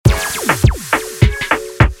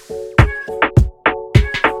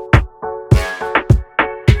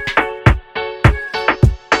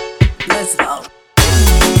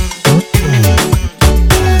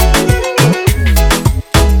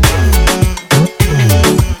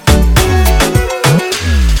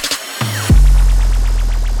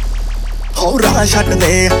ਛੱਡ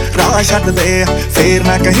ਦੇ, ਰਾਹ ਛੱਡ ਦੇ, ਫੇਰ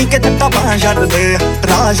ਨਾ ਕਹੀਂ ਕਿ ਜੱਟਾ ਬਾਂਹ ਛੱਡ ਦੇ,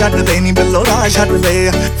 ਰਾਹ ਛੱਡ ਦੇ ਨੀ ਬਿੱਲੋ ਰਾਹ ਛੱਡ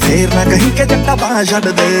ਦੇ, ਫੇਰ ਨਾ ਕਹੀਂ ਕਿ ਜੱਟਾ ਬਾਂਹ ਛੱਡ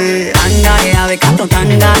ਦੇ। ਤੰਗ ਆ ਗਿਆ ਵੇ ਕਾਤੋਂ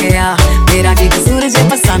ਤੰਗ ਆ ਗਿਆ, ਮੇਰਾ ਕੀ ਕਸੂਰ ਜੇ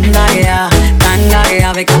ਪਸੰਦ ਆ ਗਿਆ। ਤੰਗ ਆ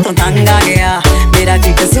ਗਿਆ ਵੇ ਕਾਤੋਂ ਤੰਗ ਆ ਗਿਆ, ਮੇਰਾ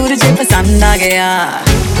ਕੀ ਕਸੂਰ ਜੇ ਪਸੰਦ ਆ ਗਿਆ।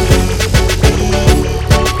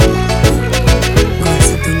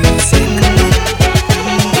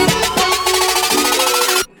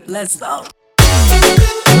 Let's go.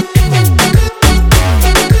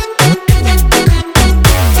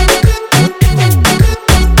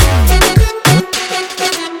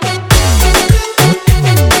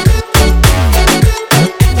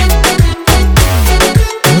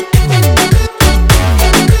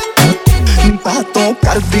 ਬਾਤੋਂ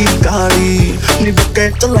ਕਰਦੀ ਕਾਲੀ ਨੀ ਬੁੱਕੇ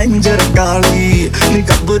ਚਲੈਂਜਰ ਕਾਲੀ ਨੀ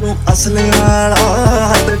ਗੱਭਰੂ ਅਸਲੇ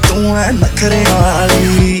ਵਾਲਾ ਤੇ ਤੂੰ ਐ ਨਖਰੇ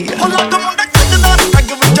ਵਾਲੀ। ਉਹ ਲੱਗ ਮੁੰਡਾ ਕੱਢਦਾ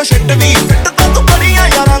ਅੱਗ ਵਿੱਚੋਂ ਛਿੱਟ ਵੀ ਫਿੱਟ ਤਾਂ ਤੂੰ ਬੜੀਆਂ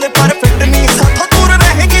ਯਾਰਾਂ ਦੇ ਪਰ ਫਿੱਟ ਨਹੀਂ। ਸਾਥੋਂ ਦੂਰ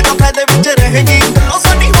ਰਹੇਗੀ ਤਾਂ ਫਾਇਦੇ ਵਿੱਚ ਰਹੇਗੀ, ਉਹ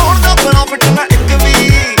ਸਾਡੀ ਹੋਣ ਦਾ ਬਣਾ ਫਿੱਟ ਨਾ ਇੱਕ ਵੀ।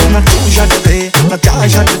 ਨਾ ਤੂੰ ਛੱਡ ਦੇ ਨਾ ਚਾਹ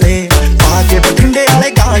ਛੱਡ ਦੇ, ਪਾ ਕੇ ਬਠਿੰਡੇ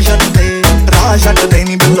ਵਾਲੇ ਗਾਹ ਛੱਡ ਦੇ, ਰਾਹ ਛੱਡ ਦੇ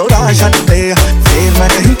ਨੀ ਬਿੱਲੋ ਰਾਹ ਛੱਡ ਦੇ, ਫੇਰ ਮੈਂ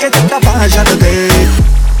ਕਹੀਂ ਕਿ ਜੱਟਾ ਬਾਂਹ ਛੱਡ ਦੇ।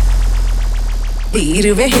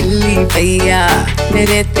 ਧੀਰ ਵੇ ਹਿੱਲੀ ਪਈਆ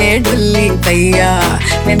ਮੇਰੇ ਤੇ ਡੁੱਲੀ ਪਈਆ,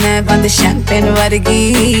 ਮੈਂ ਬੰਦ ਸ਼ੈਂਪੇਨ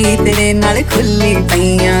ਵਰਗੀ ਤੇਰੇ ਨਾਲ ਖੁੱਲੀ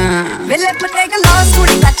ਪਈਆਂ। ਵੇਲੇ ਪੱਤੇ ਗਲਾਸ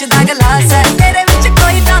ਕੁੜੀ ਕੱਚ ਦਾ ਗਲਾਸ ਹੈ, ਤੇਰੇ ਵਿੱਚ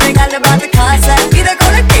ਕੋਈ ਤਾਂ ਗੱਲਬਾਤ ਖਾਸ ਹੈ। ਕਿਹਦੇ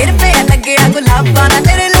ਕੋਲ ਢੇਰ ਪਿਆ ਲੱਗਿਆ ਗੁਲਾਬਾਂ ਦਾ,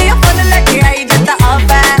 ਤੇਰੇ ਲਈ ਫੁੱਲ ਲੈ ਕੇ ਆਈ ਜੱਟਾ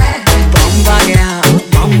ਆਪੈ। ਬੰਬ ਆ ਗਿਆ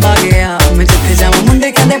ਬੰਬ ਆ ਗਿਆ, ਮੈਂ ਜਿੱਥੇ ਜਾਵਾਂ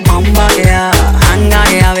ਮੁੰਡੇ ਕਹਿੰਦੇ ਬੰਬ ਆ ਗਿਆ। ਤੰਗ ਆ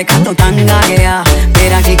ਗਿਆ ਵੇ ਕਾਤੋਂ ਤੰਗ ਆ ਗਿਆ,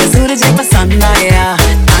 ਮੇਰਾ ਕੀ ਕਸੂਰ ਜੇ ਪਸੰਦ ਆ ਗਿਆ।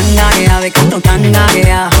 ਤੰਗ ਆ ਗਿਆ ਵੇ ਕਾਤੋਂ ਤੰਗ ਆ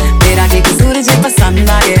ਗਿਆ, ਮੇਰਾ ਕੀ ਕਸੂਰ ਜੇ ਪਸੰਦ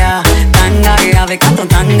ਆ ਗਿਆ। ਤੰਗ ਆ ਗਿਆ ਵੇ ਕਾਤੋਂ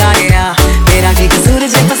ਤੰਗ ਆ ਗਿਆ, ਮੇਰਾ ਕੀ ਕਸੂਰ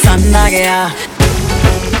ਜੇ ਪਸੰਦ ਆ ਗਿਆ।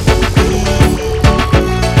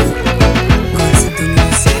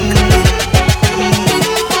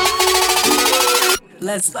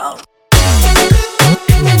 Let's go.